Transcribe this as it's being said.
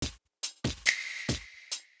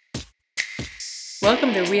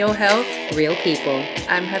Welcome to Real Health, Real People.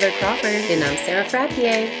 I'm Heather Crawford. And I'm Sarah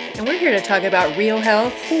Frappier. And we're here to talk about real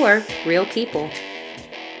health for real people.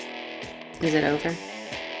 Is it over?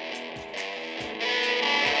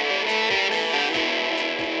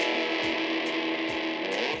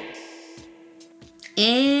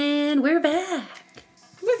 And we're back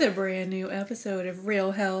with a brand new episode of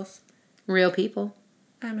Real Health. Real People.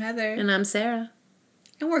 I'm Heather. And I'm Sarah.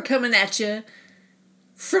 And we're coming at you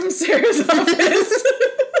from Sarah's office.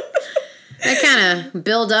 That kind of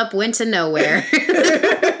build up went to nowhere.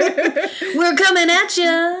 We're coming at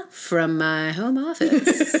you from my home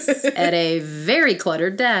office at a very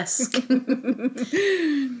cluttered desk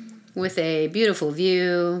with a beautiful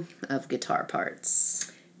view of guitar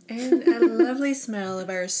parts. And a lovely smell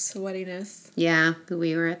of our sweatiness. Yeah,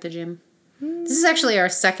 we were at the gym. This is actually our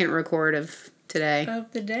second record of today.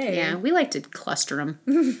 Of the day. Yeah, we like to cluster them.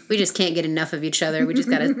 We just can't get enough of each other. We just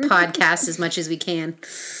got to podcast as much as we can.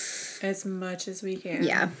 As much as we can.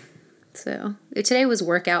 Yeah. So, today was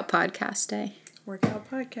workout podcast day. Workout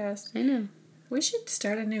podcast. I know. We should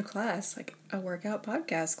start a new class, like a workout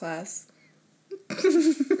podcast class.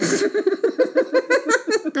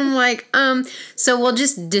 I'm like, so we'll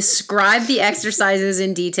just describe the exercises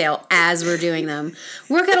in detail as we're doing them.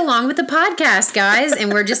 Work it along with the podcast, guys.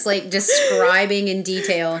 And we're just like describing in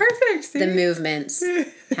detail the movements.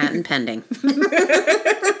 Patent pending.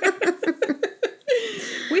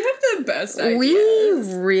 We have the best ideas. We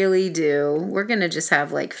really do. We're going to just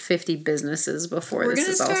have like 50 businesses before this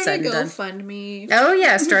is all said and done. We're going to start a GoFundMe. Oh,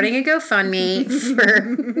 yeah. Starting a GoFundMe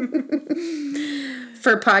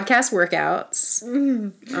for podcast workouts.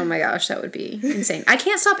 Oh, my gosh. That would be insane. I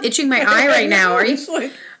can't stop itching my eye right now. Are you?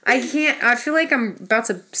 I can't. I feel like I'm about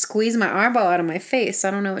to squeeze my eyeball out of my face.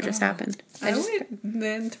 I don't know what just happened. I would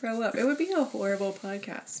then throw up. It would be a horrible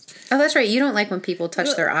podcast. Oh, that's right. You don't like when people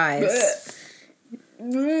touch their eyes.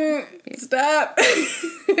 Stop. I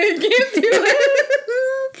can't do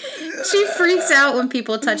it. She freaks out when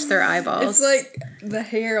people touch their eyeballs. It's like the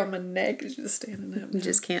hair on my neck is just standing up. You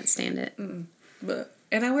just can't stand it. And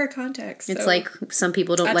I wear contacts. It's like some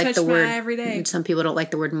people don't like the word. Every day. Some people don't like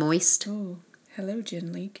the word moist. Oh, hello,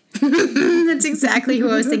 Jen Leak. That's exactly who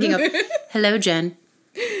I was thinking of. Hello, Jen.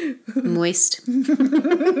 Moist. She's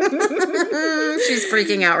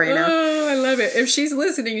freaking out right now. Oh, I love it. If she's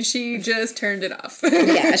listening, she just turned it off.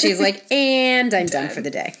 Yeah, she's like, and I'm done for the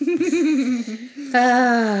day.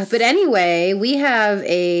 But anyway, we have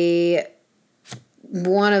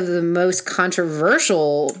one of the most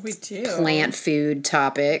controversial plant food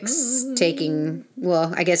topics. Taking,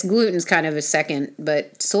 well, I guess gluten's kind of a second,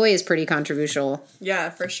 but soy is pretty controversial. Yeah,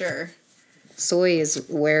 for sure. Soy is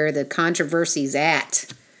where the controversy's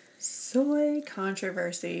at. Soy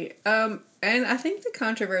controversy. And I think the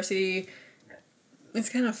controversy is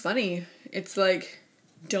kind of funny. It's like,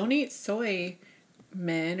 don't eat soy,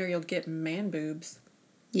 men, or you'll get man boobs.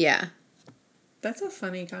 Yeah. That's a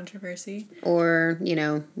funny controversy. Or,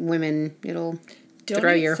 women, it'll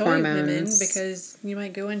throw your hormones. Women because you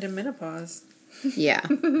might go into menopause. Yeah.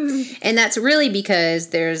 And that's really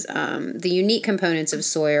because there's the unique components of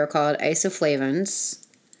soy are called isoflavones.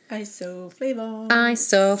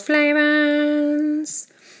 Isoflavones.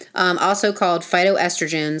 Also called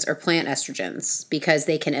phytoestrogens or plant estrogens because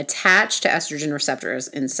they can attach to estrogen receptors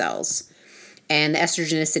in cells. And the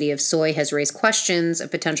estrogenicity of soy has raised questions of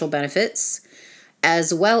potential benefits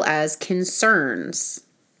as well as concerns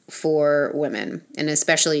for women, and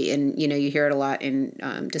especially in, you hear it a lot in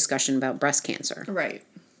discussion about breast cancer. Right.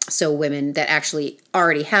 So women that actually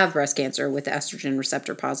already have breast cancer with the estrogen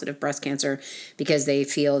receptor positive breast cancer because they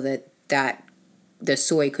feel that the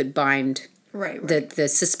soy could bind. Right. The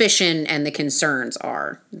suspicion and the concerns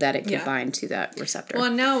are that it could bind to that receptor.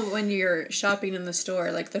 Well, now when you're shopping in the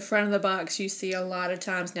store, like the front of the box, you see a lot of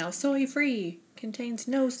times now, soy-free, contains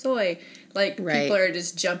no soy. Like, people are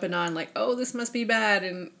just jumping on, like, oh, this must be bad,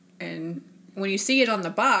 and when you see it on the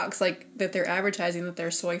box, like, that they're advertising that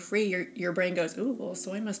they're soy-free, your brain goes, ooh, well,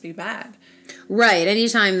 soy must be bad. Right.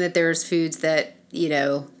 Anytime that there's foods that,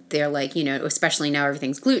 they're like, especially now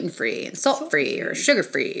everything's gluten-free and salt-free or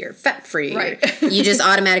sugar-free or fat-free. Right. You just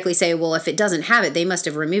automatically say, well, if it doesn't have it, they must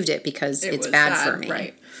have removed it because it's bad for me.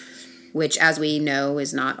 Right. Which, as we know,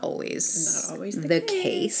 is not always the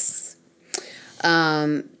case.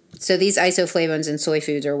 So these isoflavones in soy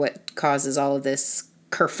foods are what causes all of this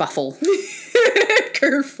kerfuffle.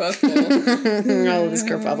 All of this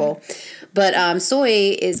kerfuffle. But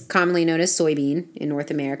soy is commonly known as soybean in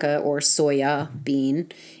North America, or soya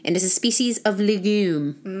bean, and is a species of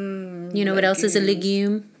legume. You know what else is a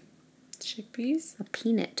legume? Chickpeas? A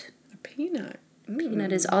peanut. A peanut.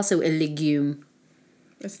 Peanut is also a legume.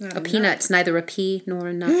 It's not a peanut. It's neither a pea nor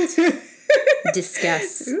a nut.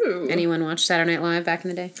 Discuss. Ooh. Anyone watch Saturday Night Live back in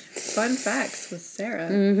the day? Fun facts with Sarah.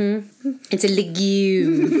 Mm-hmm. It's a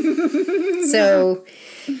legume. So,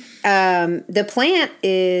 the plant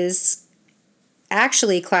is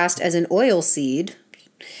actually classed as an oil seed,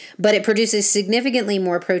 but it produces significantly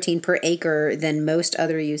more protein per acre than most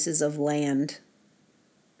other uses of land.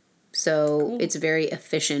 So It's very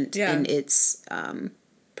efficient in its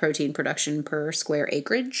protein production per square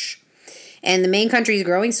acreage. And the main countries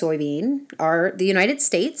growing soybean are the United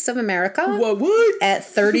States of America at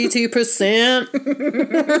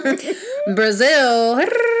 32%, Brazil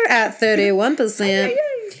at 31%,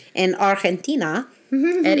 and Argentina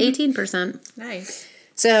at 18%. Nice.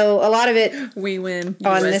 So a lot of it... We win.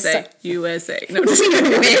 On USA. this USA. No, win.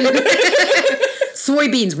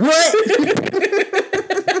 Soybeans. What?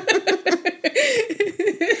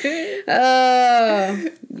 Oh,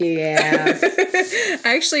 yeah.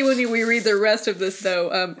 Actually, when we read the rest of this,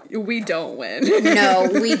 though, we don't win. No,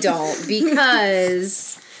 we don't,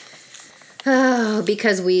 because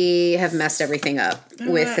we have messed everything up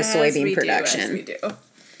with the soybean production. As we do.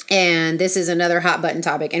 And this is another hot button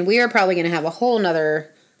topic, and we are probably going to have a whole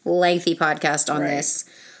nother lengthy podcast on this.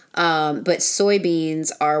 But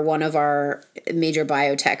soybeans are one of our major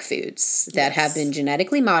biotech foods that have been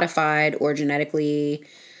genetically modified or genetically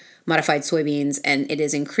modified soybeans, and it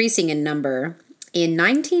is increasing in number. In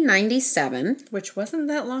 1997... Which wasn't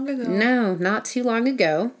that long ago. No, not too long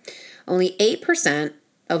ago. Only 8%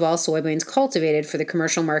 of all soybeans cultivated for the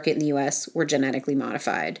commercial market in the U.S. were genetically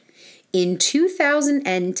modified. In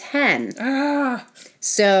 2010,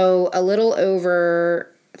 so a little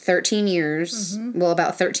over 13 years, well,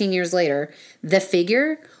 about 13 years later, the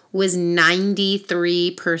figure was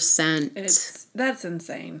 93%. That's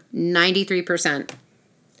insane. 93%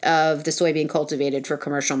 of the soybean cultivated for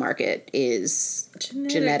commercial market is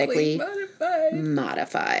genetically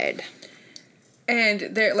modified.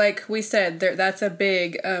 And there, like we said, that's a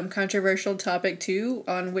big controversial topic too.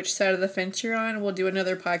 On which side of the fence you're on, we'll do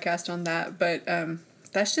another podcast on that. But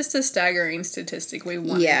that's just a staggering statistic we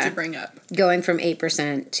wanted to bring up. Going from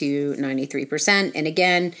 8% to 93%, and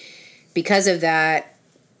again, because of that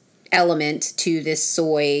element to this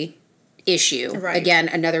soy issue. Right. Again,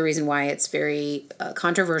 another reason why it's very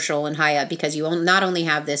controversial and high up, because you will not only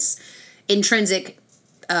have this intrinsic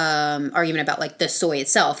argument about like the soy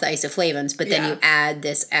itself, the isoflavones, but then you add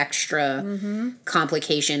this extra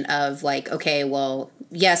complication of like, okay, well,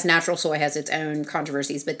 yes, natural soy has its own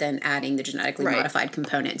controversies, but then adding the genetically modified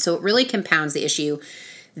component. So it really compounds the issue.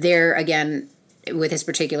 There, again, with this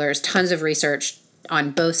particular, is tons of research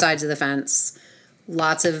on both sides of the fence,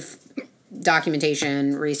 lots of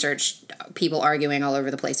documentation, research, people arguing all over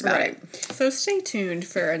the place about it. So stay tuned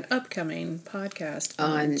for an upcoming podcast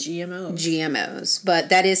on GMOs. But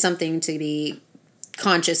that is something to be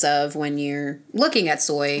conscious of when you're looking at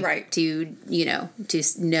soy to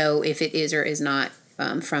know if it is or is not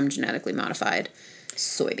from genetically modified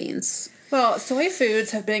soybeans. Well, soy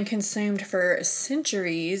foods have been consumed for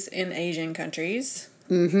centuries in Asian countries.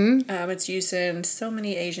 It's used in so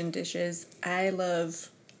many Asian dishes. I love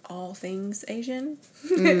all things Asian.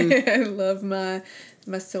 I love my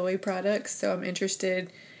soy products, so I'm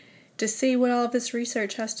interested to see what all of this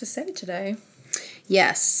research has to say today.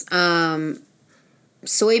 Yes.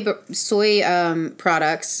 Soy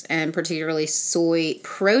products, and particularly soy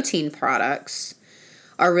protein products,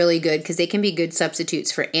 are really good because they can be good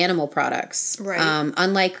substitutes for animal products. Right.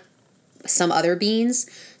 Unlike some other beans,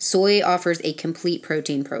 soy offers a complete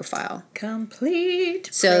protein profile. Protein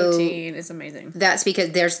is amazing. That's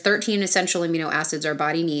because there's 13 essential amino acids our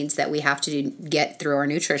body needs that we have to get through our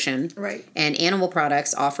nutrition. Right. And animal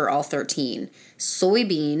products offer all 13.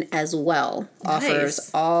 Soybean as well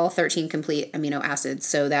offers all 13 complete amino acids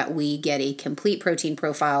so that we get a complete protein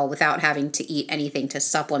profile without having to eat anything to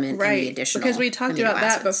supplement any additional because we talked about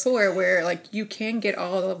acids. that before, where like you can get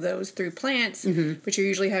all of those through plants, but you're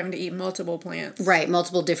usually having to eat multiple plants. Right,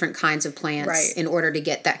 multiple different kinds of plants in order to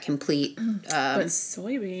get that complete but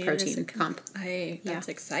soybean protein comp. That's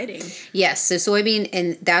exciting. Yes, so soybean,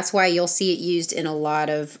 and that's why you'll see it used in a lot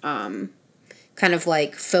of kind of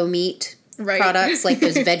like faux meat products, like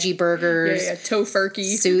those veggie burgers.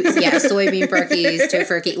 Tofurkey. Soybean burkies,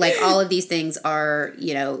 tofurkey. Like all of these things are,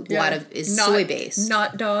 a lot of is soy based.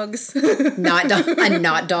 Not dogs. A not dog.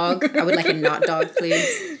 I would like a not dog,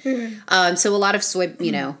 please. So a lot of soy,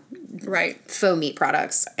 faux meat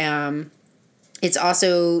products. It's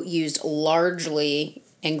also used largely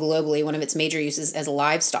and globally. One of its major uses as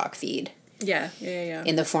livestock feed. Yeah.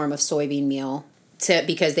 In the form of soybean meal.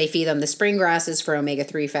 because they feed them the spring grasses for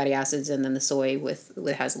omega-3 fatty acids, and then the soy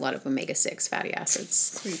has a lot of omega-6 fatty acids.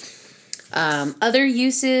 Sweet. Other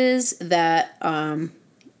uses that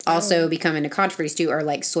also become into controversy too are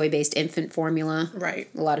like soy-based infant formula. Right.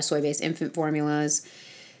 A lot of soy-based infant formulas.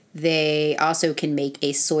 They also can make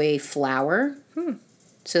a soy flour.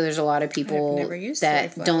 So there's a lot of people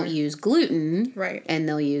that don't use gluten. Right. And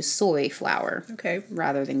they'll use soy flour. Okay.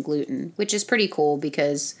 Rather than gluten, which is pretty cool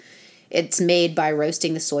because it's made by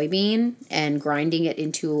roasting the soybean and grinding it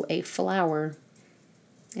into a flour.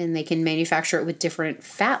 And they can manufacture it with different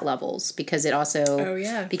fat levels because it also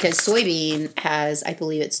because soybean has, I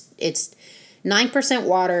believe it's 9%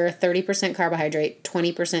 water, 30% carbohydrate,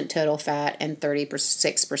 20% total fat, and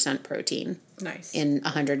 36% protein. Nice. In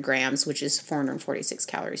 100 grams, which is 446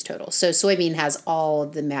 calories total. So soybean has all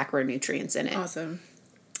of the macronutrients in it. Awesome.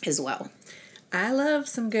 As well. I love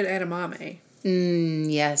some good edamame.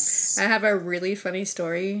 Yes. I have a really funny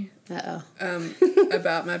story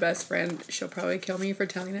about my best friend. She'll probably kill me for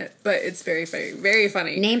telling it, but it's very funny. Very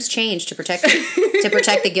funny. Names change to protect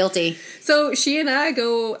the guilty. So she and I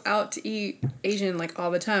go out to eat Asian like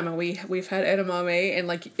all the time, and we've had edamame, and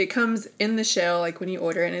like it comes in the shell like when you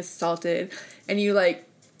order, and it's salted, and you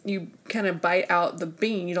kind of bite out the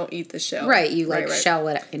bean. You don't eat the shell. Right. You shell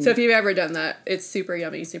it. So if you've ever done that, it's super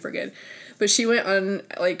yummy, super good. But she went on,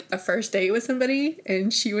 like, a first date with somebody,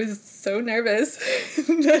 and she was so nervous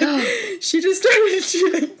that she just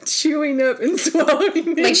started chewing up and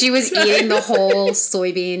swallowing it. Like, she was eating the whole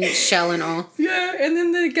soybean shell and all. Yeah, and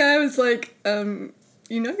then the guy was like, you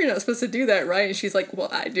know you're not supposed to do that, right? And she's like, well,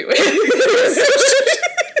 I do it.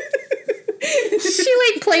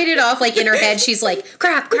 She, like, played it off, like, in her head. She's like,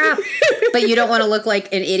 crap. But you don't want to look like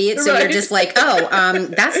an idiot, so you're just like,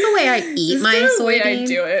 that's the way I eat my soybean. Way I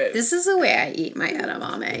do it. This is the way I eat my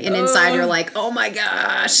edamame. And inside you're like, oh my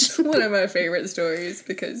gosh. One of my favorite stories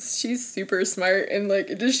because she's super smart and, like,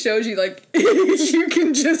 it just shows you, like, you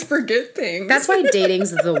can just forget things. That's why dating's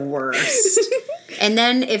the worst. And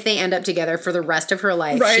then if they end up together for the rest of her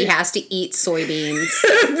life, she has to eat soybeans.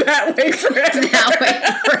 That way forever.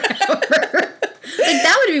 Like,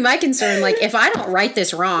 that would be my concern. Like, if I don't write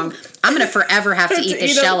this wrong, I'm going to forever have to eat the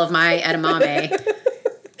shell of my edamame.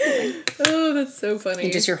 Oh, that's so funny.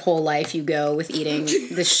 And just your whole life you go with eating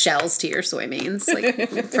the shells to your soybeans, like,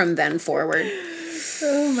 from then forward.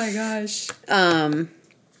 Oh, my gosh. I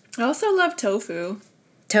also love tofu.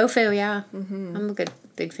 Tofu, yeah. Mm-hmm. I'm a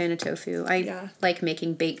big fan of tofu. I like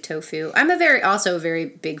making baked tofu. I'm also a very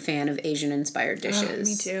big fan of Asian-inspired dishes.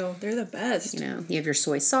 Me too. They're the best. You know, you have your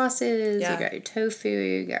soy sauces, you got your tofu,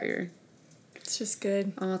 you got your... It's just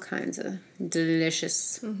good. All kinds of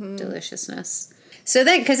deliciousness. So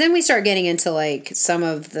then we start getting into, like, some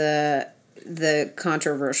of the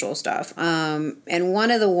controversial stuff. And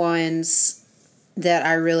one of the ones that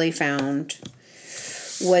I really found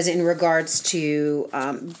was in regards to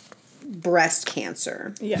breast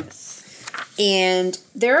cancer. Yes. And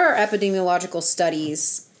there are epidemiological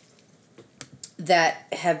studies that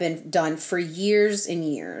have been done for years and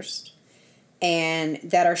years and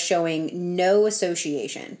that are showing no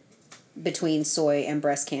association between soy and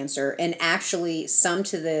breast cancer, and actually some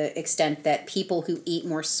to the extent that people who eat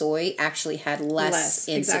more soy actually had less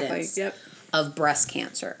incidence of breast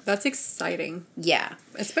cancer. That's exciting. Yeah.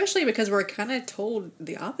 Especially because we're kind of told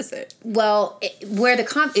the opposite. Well, where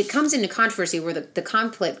it comes into controversy, where the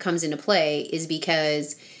conflict comes into play is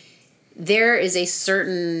because there is a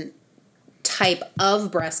certain type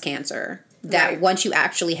of breast cancer that once you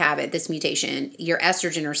actually have it, this mutation, your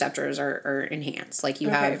estrogen receptors are enhanced. Like you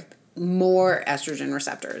have more estrogen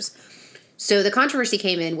receptors. So the controversy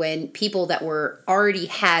came in when people that were already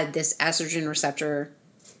had this estrogen receptor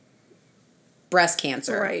breast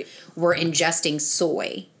cancer were ingesting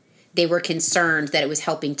soy. They were concerned that it was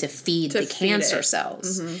helping to feed the cancer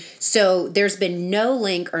cells. Mm-hmm. So there's been no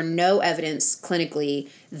link or no evidence clinically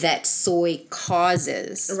that soy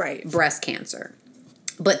causes breast cancer.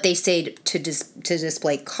 But they say to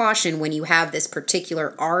display caution when you have this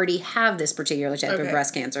particular type of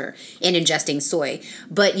breast cancer in ingesting soy.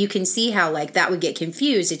 But you can see how, like, that would get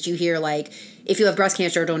confused if you hear, like, if you have breast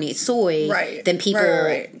cancer, don't eat soy. Right. Then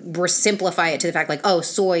people simplify it to the fact, like, oh,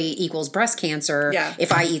 soy equals breast cancer. Yeah.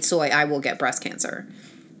 If I eat soy, I will get breast cancer.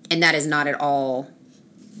 And that is not at all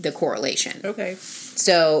the correlation. Okay.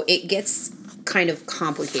 So it gets kind of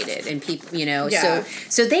complicated, and people, you know,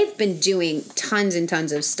 so they've been doing tons and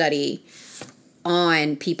tons of study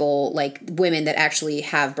on people, like women that actually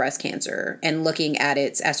have breast cancer, and looking at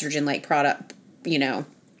its estrogen-like product, you know,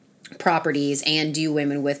 properties, and do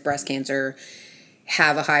women with breast cancer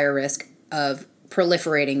have a higher risk of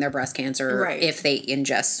proliferating their breast cancer if they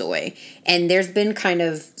ingest soy. And there's been kind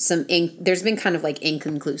of like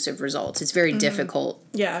inconclusive results. It's very difficult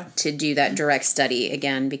to do that direct study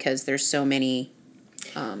again because there's so many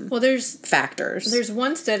there's factors. There's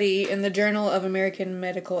one study in the Journal of American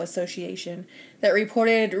Medical Association that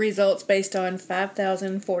reported results based on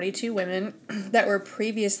 5,042 women that were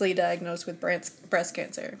previously diagnosed with breast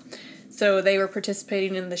cancer. So they were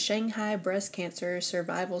participating in the Shanghai Breast Cancer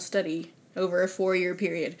Survival Study over a 4-year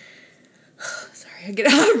period. Sorry, I get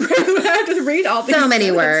out of breath. I have to read all these. So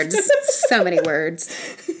many words. So many words.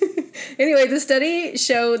 Anyway, the study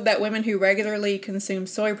showed that women who regularly consume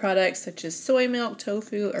soy products such as soy milk,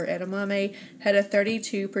 tofu, or edamame had a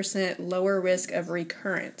 32% lower risk of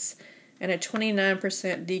recurrence and a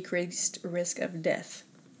 29% decreased risk of death.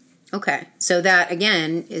 Okay. So that,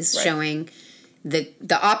 again, is showing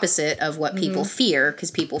the opposite of what people fear, because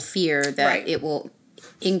people fear that it will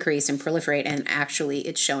increase and proliferate, and actually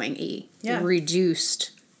it's showing a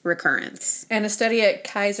reduced recurrence. And a study at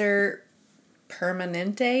Kaiser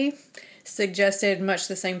Permanente suggested much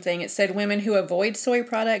the same thing. It said women who avoid soy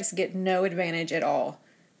products get no advantage at all.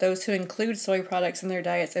 Those who include soy products in their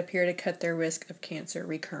diets appear to cut their risk of cancer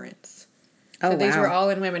recurrence. So these were all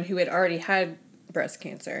in women who had already had breast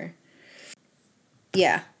cancer.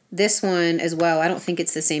 Yeah. This one as well, I don't think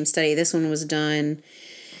it's the same study. This one was done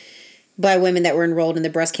by women that were enrolled in the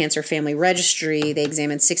Breast Cancer Family Registry. They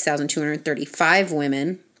examined 6,235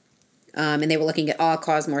 women, and they were looking at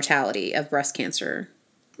all-cause mortality of breast cancer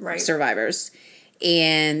survivors.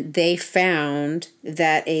 And they found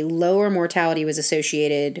that a lower mortality was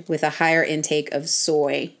associated with a higher intake of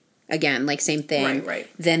soy. Again, like same thing,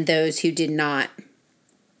 than those who did not.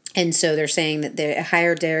 And so they're saying that the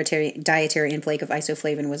higher dietary intake of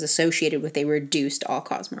isoflavin was associated with a reduced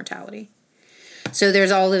all-cause mortality. So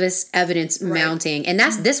there's all of this evidence mounting. And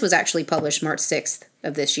this was actually published March 6th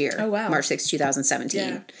of this year. Oh, wow. March 6th, 2017.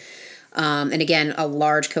 Yeah. And again, a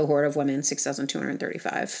large cohort of women,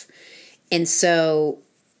 6,235. And so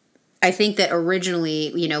I think that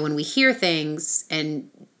originally, when we hear things and,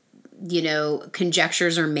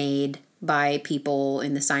 conjectures are made by people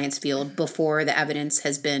in the science field before the evidence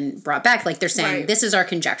has been brought back, like they're saying, this is our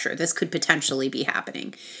conjecture, this could potentially be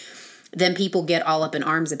happening. Then people get all up in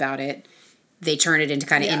arms about it. They turn it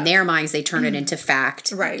into in their minds, they turn it into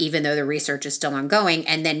fact, even though the research is still ongoing.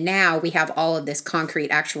 And then now we have all of this concrete,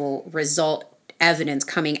 actual result evidence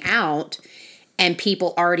coming out, and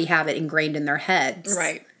people already have it ingrained in their heads.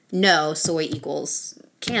 Right. No, soy equals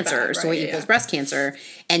cancer, soy equals breast cancer.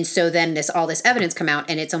 And so then all this evidence come out,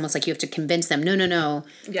 and it's almost like you have to convince them, no.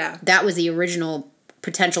 Yeah. That was the original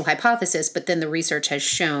potential hypothesis, but then the research has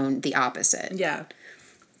shown the opposite. Yeah.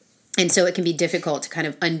 And so it can be difficult to kind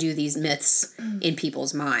of undo these myths in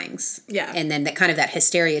people's minds. Yeah. And then that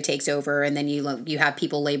hysteria takes over, and then you have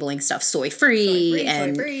people labeling stuff soy-free.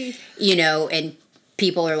 And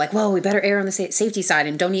people are like, whoa, we better err on the safety side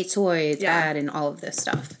and don't eat soy, it's bad, and all of this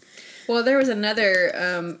stuff. Well, there was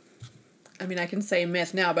another, I can say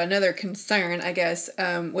myth now, but another concern, I guess,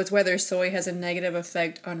 was whether soy has a negative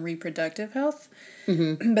effect on reproductive health.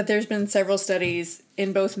 Mm-hmm. But there's been several studies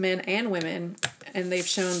in both men and women, and they've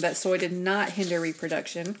shown that soy did not hinder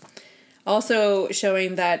reproduction. Also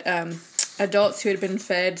showing that adults who had been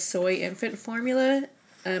fed soy infant formula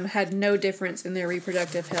had no difference in their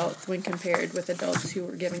reproductive health when compared with adults who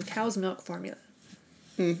were given cow's milk formula.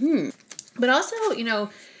 Mm-hmm. But also,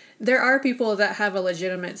 there are people that have a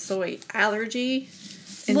legitimate soy allergy.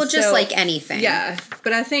 Well, just like anything. Yeah.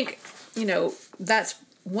 But I think, that's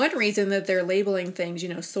one reason that they're labeling things,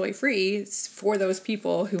 soy-free for those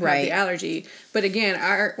people who have the allergy. But again,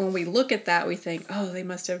 when we look at that, we think, oh, they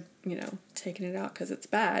must have, taken it out because it's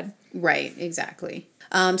bad. Right, exactly.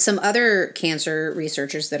 Some other cancer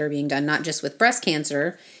researchers that are being done, not just with breast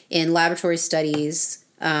cancer, in laboratory studies,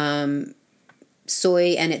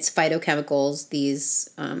 soy and its phytochemicals, these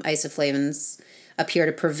isoflavins, appear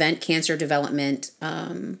to prevent cancer development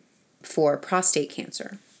for prostate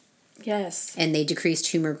cancer. Yes. And they decrease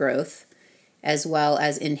tumor growth, as well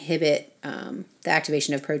as inhibit the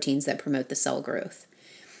activation of proteins that promote the cell growth.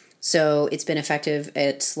 So it's been effective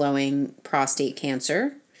at slowing prostate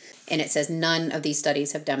cancer. And it says none of these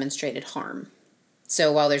studies have demonstrated harm.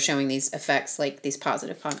 So while they're showing these effects, like these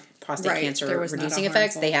positive prostate cancer reducing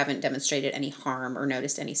effects, they haven't demonstrated any harm or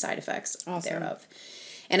noticed any side effects thereof.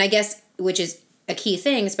 And I guess, which is a key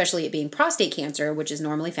thing, especially it being prostate cancer, which is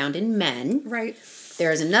normally found in men. Right.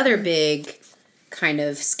 There is another big kind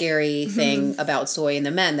of scary thing about soy in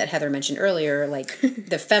the men that Heather mentioned earlier, like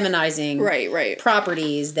the feminizing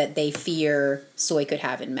properties that they fear soy could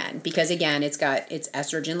have in men. Because again, it's got its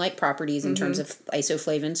estrogen-like properties in terms of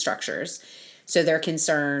isoflavin structures. So they're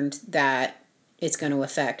concerned that it's going to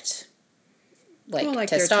affect like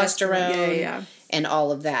testosterone and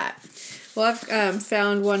all of that. Well, I've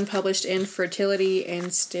found one published in Fertility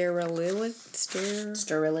and Sterility.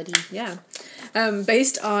 Sterility. Yeah.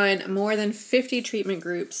 Based on more than 50 treatment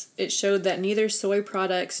groups, it showed that neither soy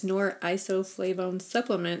products nor isoflavone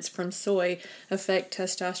supplements from soy affect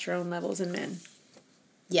testosterone levels in men.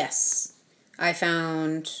 Yes. I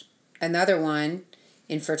found another one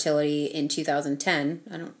in Fertility in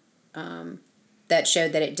 2010. That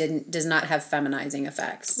showed that it does not have feminizing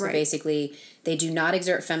effects. Right. So basically, they do not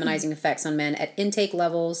exert feminizing effects on men at intake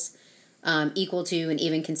levels equal to and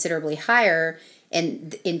even considerably higher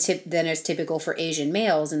than is typical for Asian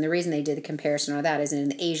males. And the reason they did the comparison on that is in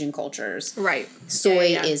the Asian cultures. Right.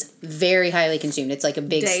 Soy is very highly consumed. It's like a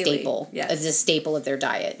big staple. Yes. It's a staple of their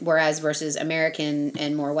diet. Whereas versus American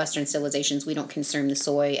and more Western civilizations, we don't consume the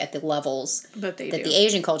soy at the levels that the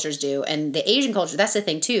Asian cultures do. And the Asian culture, that's the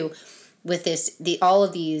thing too, with all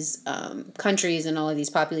of these countries and all of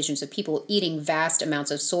these populations of people eating vast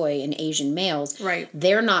amounts of soy in Asian males, right?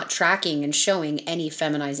 They're not tracking and showing any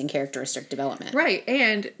feminizing characteristic development, right?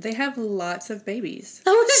 And they have lots of babies.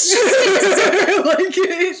 Oh, it's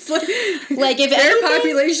like if their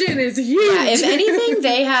population is huge. Yeah, if anything,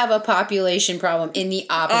 they have a population problem in the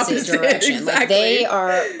opposite direction. Exactly. Like they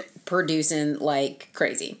are producing like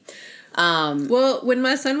crazy. Well, when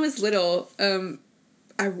my son was little,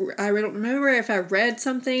 I don't remember if I read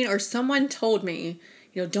something or someone told me,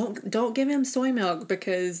 don't give him soy milk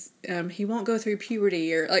because he won't go through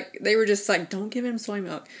puberty, or like they were just like, don't give him soy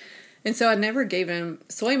milk. And so I never gave him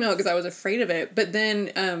soy milk because I was afraid of it. But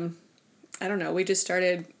then, I don't know, we just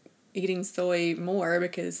started eating soy more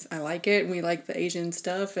because I like it and we like the Asian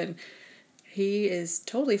stuff, and he is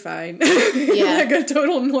totally fine. Yeah. Like a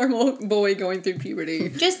total normal boy going through puberty.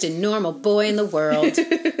 Just a normal boy in the world.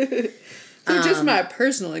 So just my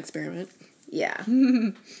personal experiment. Yeah.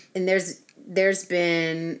 And there's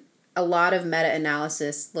been a lot of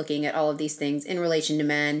meta-analysis looking at all of these things in relation to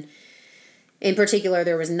men. In particular,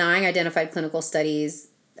 there was 9 identified clinical studies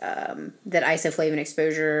that isoflavone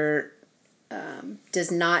exposure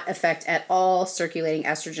does not affect at all circulating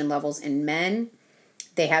estrogen levels in men.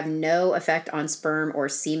 They have no effect on sperm or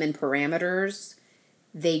semen parameters.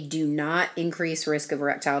 They do not increase risk of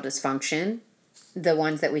erectile dysfunction. The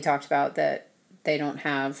ones that we talked about, that they don't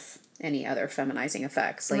have any other feminizing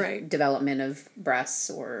effects, like development of breasts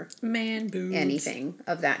or man boobs, anything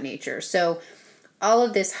of that nature. So all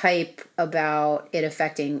of this hype about it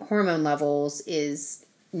affecting hormone levels is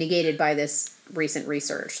negated by this recent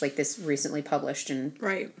research, like this recently published and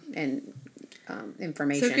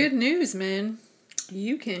information. So good news, man.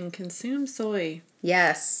 You can consume soy.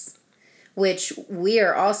 Yes. Which we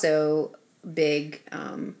are also big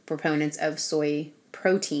proponents of soy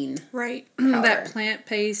protein. Right. That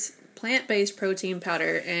plant-based protein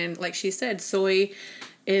powder. And like she said, soy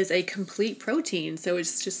is a complete protein. So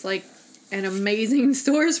it's just like an amazing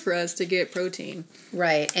source for us to get protein.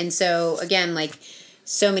 Right. And so again, like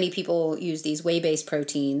so many people use these whey-based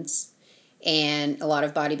proteins, and a lot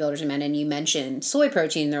of bodybuilders and men, and you mention soy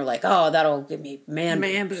protein, they're like, oh, that'll give me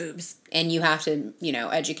man boobs. And you have to,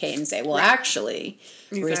 educate and say, well, actually,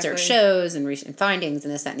 research shows and recent findings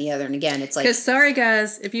and this, that, and the other. And again, it's like... Because sorry,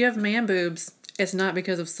 guys, if you have man boobs, it's not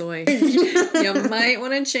because of soy. You might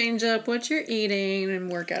want to change up what you're eating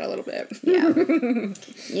and work out a little bit. Yeah.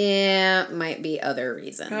 Yeah, might be other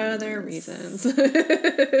reasons.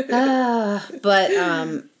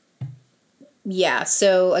 Yeah,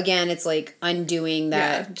 so again, it's like undoing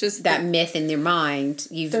that that myth in their mind.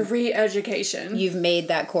 The re-education. You've made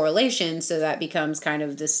that correlation, so that becomes kind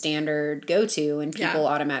of the standard go-to, and people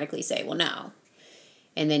automatically say, well, no.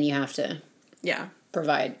 And then you have to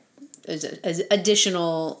provide as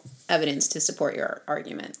additional evidence to support your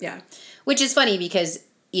argument. Yeah. Which is funny because,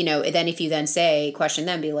 then if you then question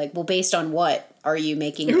them, be like, well, based on what are you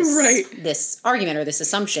making this, this argument or this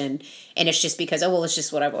assumption? And it's just because, it's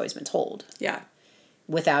just what I've always been told. Yeah.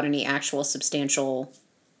 Without any actual substantial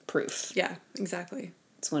proof. Yeah, exactly.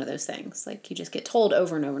 It's one of those things. Like, you just get told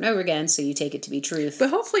over and over and over again, so you take it to be truth. But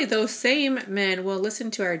hopefully those same men will listen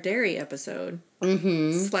to our dairy episode.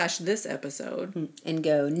 Mm-hmm. / this episode. And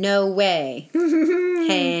go, no way.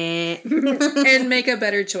 And make a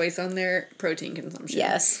better choice on their protein consumption.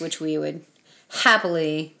 Yes, which we would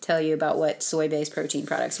happily tell you about what soy-based protein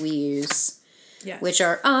products we use. Yes. Which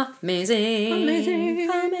are amazing.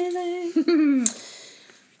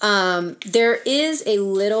 There is a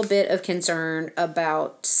little bit of concern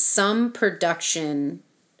about some production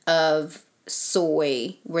of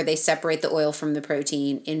soy where they separate the oil from the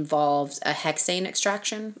protein involves a hexane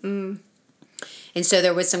extraction. And so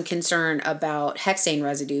there was some concern about hexane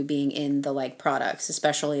residue being in the like products,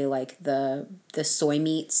 especially like the soy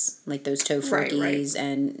meats, like those tofurkeys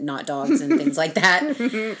and not dogs and things like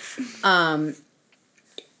that.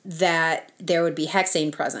 That there would be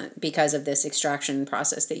hexane present because of this extraction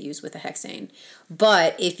process they use with the hexane.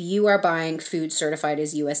 But if you are buying food certified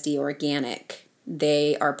as USDA organic,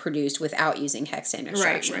 they are produced without using hexane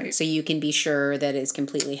extraction. Right. So you can be sure that it's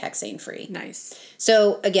completely hexane free. Nice.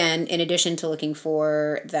 So again, in addition to looking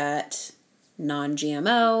for that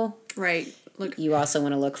non-GMO, right. Look, you also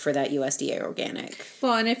want to look for that USDA organic.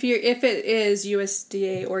 Well, and if it is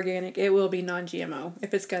USDA organic, it will be non-GMO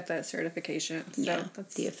if it's got that certification. So yeah,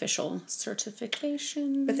 that's the official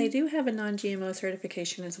certification. But they do have a non-GMO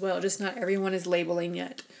certification as well. Just not everyone is labeling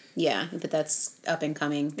yet. Yeah, but that's up and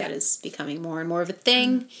coming. Yeah. That is becoming more and more of a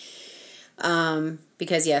thing.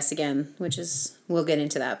 Because yes, again, we'll get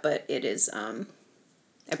into that, but it is a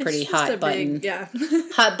pretty hot button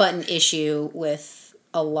hot button issue with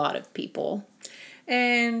a lot of people.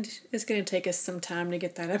 And it's going to take us some time to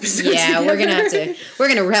get that episode together. We're going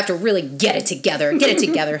to have to really get it together. Get it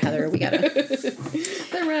together, Heather. We got to.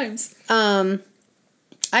 That rhymes.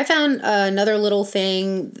 I found another little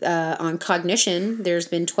thing on cognition. There's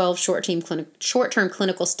been 12 short-term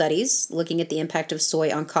clinical studies looking at the impact of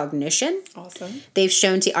soy on cognition. Awesome. They've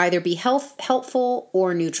shown to either be helpful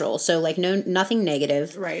or neutral. So like nothing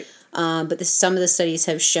negative. Right. But some of the studies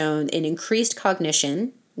have shown an increased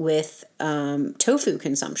cognition with tofu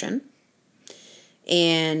consumption.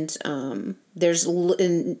 And there's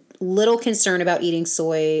little concern about eating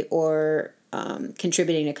soy or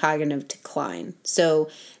contributing to cognitive decline. So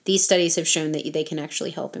these studies have shown that they can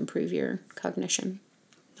actually help improve your cognition.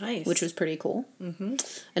 Nice. Which was pretty cool. Mm-hmm.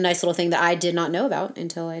 A nice little thing that I did not know about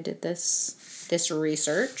until I did this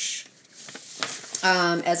research.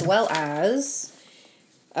 As well as...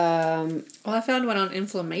 well, I found one on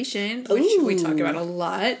inflammation, which we talk about a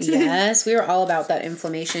lot. Yes, we are all about that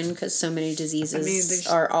inflammation because so many diseases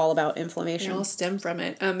are all about inflammation. They all stem from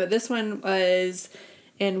it. But this one was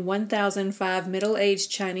in 1,005 middle-aged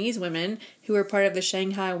Chinese women who were part of the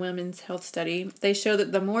Shanghai Women's Health Study. They showed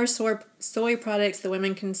that the more soy products the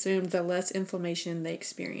women consumed, the less inflammation they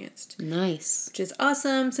experienced. Nice. Which is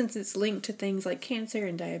awesome since it's linked to things like cancer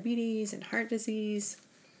and diabetes and heart disease.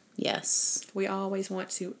 Yes. We always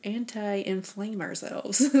want to anti-inflame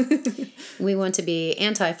ourselves. We want to be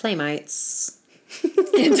anti-flamites.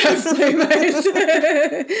 Anti-flamites.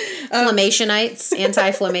 Flammationites.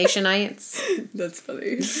 Anti-flammationites. That's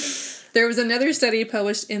funny. There was another study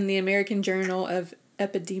published in the American Journal of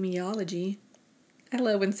Epidemiology. I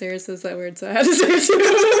love when Sarah says that word, so I had to say it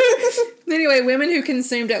too. Anyway, women who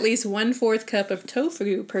consumed at least 1/4 cup of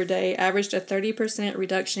tofu per day averaged a 30%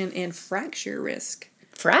 reduction in fracture risk.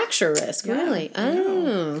 Fracture risk, really?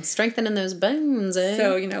 Oh, strengthening those bones, eh?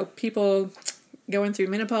 So, people going through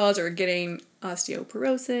menopause or getting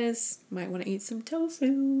osteoporosis might want to eat some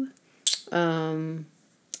tofu.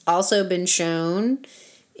 Also been shown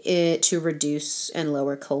to reduce and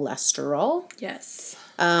lower cholesterol. Yes.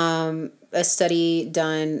 A study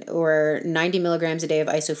done where 90 milligrams a day of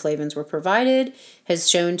isoflavones were provided has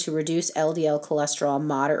shown to reduce LDL cholesterol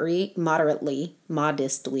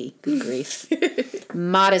modestly, good grief,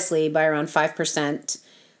 modestly by around 5%.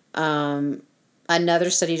 Another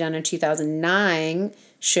study done in 2009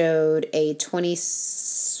 showed a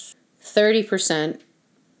 30%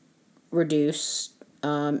 reduce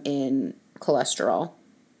in cholesterol.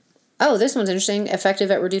 Oh, this one's interesting. Effective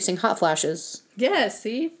at reducing hot flashes. Yeah,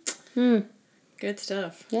 see? Good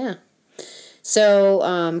stuff. Yeah.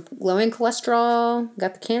 So, lowering cholesterol,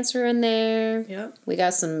 got the cancer in there. Yep. We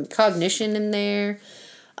got some cognition in there.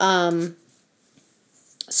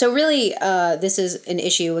 So really, this is an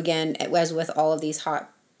issue, again, as with all of these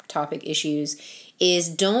hot topic issues, is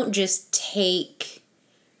don't just take,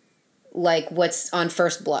 like, what's on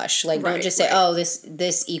first blush. Like, don't just say, oh,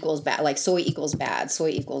 this equals bad. Like, soy equals bad.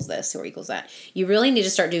 Soy equals this. Soy equals that. You really need to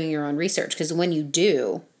start doing your own research, because when you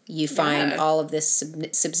do, you find all of this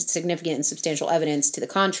significant and substantial evidence to the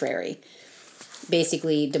contrary,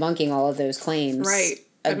 basically debunking all of those claims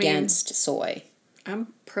against soy.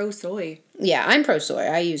 I'm pro-soy. Yeah, I'm pro-soy.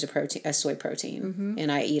 I use a soy protein,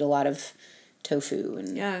 and I eat a lot of tofu.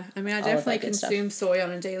 And I definitely consume soy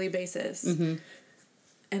on a daily basis, and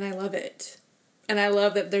I love it. And I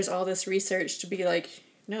love that there's all this research to be like,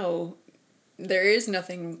 no, there is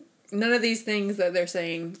nothing, none of these things that they're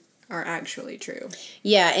saying are actually true.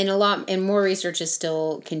 Yeah, and more research is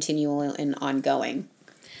still continual and ongoing.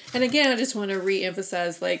 And again, I just want to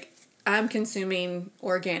re-emphasize, like, I'm consuming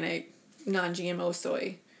organic, non-GMO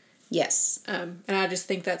soy. Yes. And I just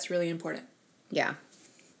think that's really important. Yeah.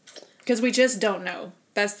 Because we just don't know.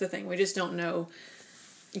 That's the thing. We just don't know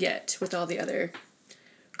yet with all the other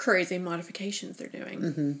crazy modifications they're doing.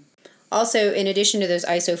 Mm-hmm. Also, in addition to those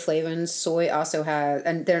isoflavones, soy also has,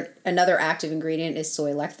 and another active ingredient is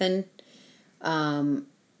soy lecithin. And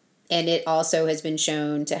it also has been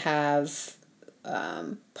shown to have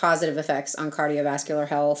positive effects on cardiovascular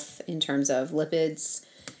health in terms of lipids,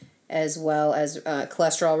 as well as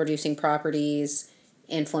cholesterol reducing properties,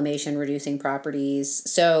 inflammation reducing properties.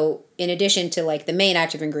 So in addition to like the main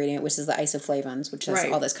active ingredient, which is the isoflavones, which has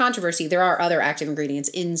all this controversy, there are other active ingredients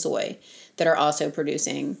in soy that are also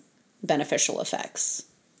producing beneficial effects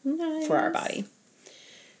for our body.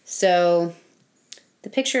 So the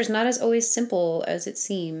picture is not as always simple as it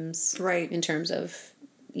seems. Right. In terms of,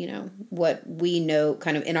 you know, what we know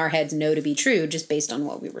kind of in our heads know to be true just based on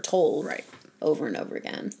what we were told. Right. Over and over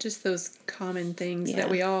again. Just those common things that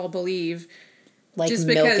we all believe. Like just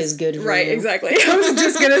milk is good for right, you. Exactly. I was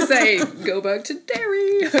just going to say, go back to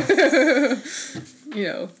dairy. You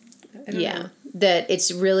know. I don't know. That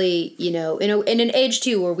it's really, you know, in an age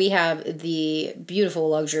too where we have the beautiful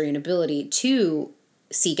luxury and ability to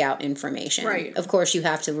seek out information. Right. Of course, you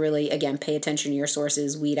have to really, again, pay attention to your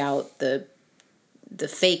sources, weed out the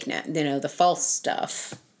fake net, you know, the false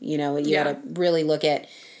stuff. You know, you got to really look at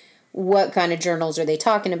what kind of journals are they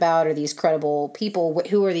talking about? Are these credible people?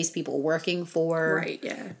 Who are these people working for? Right,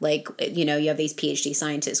 yeah. Like, you know, you have these PhD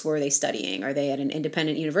scientists. Where are they studying? Are they at an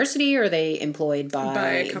independent university or are they employed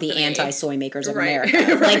by the anti-soy makers of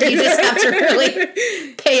America? Like, you just have to really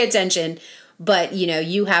pay attention. But, you know,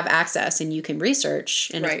 you have access and you can research.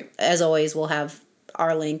 And as always, we'll have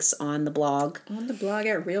our links on the blog. On the blog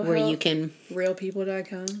at Real where Health, you can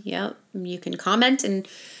realpeople.com. Yep. You can comment and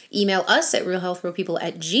email us at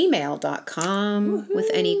realhealthrealpeople@gmail.com with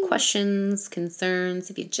any questions, concerns,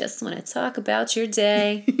 if you just want to talk about your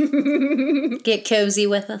day. Get cozy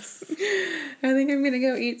with us. I think I'm going to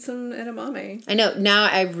go eat some edamame. I know. Now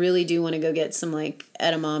I really do want to go get some, like,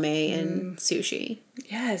 edamame and sushi.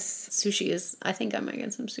 Yes. Sushi is... I think I might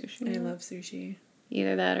get some sushi. I love sushi.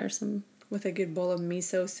 Either that or some... With a good bowl of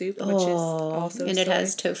miso soup, which is also and soy. It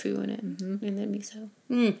has tofu in it. Mm-hmm. And then miso.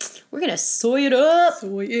 We're going to soy it up.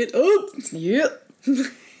 Soy it up. Yep.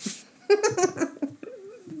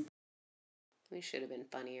 We should have been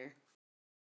funnier.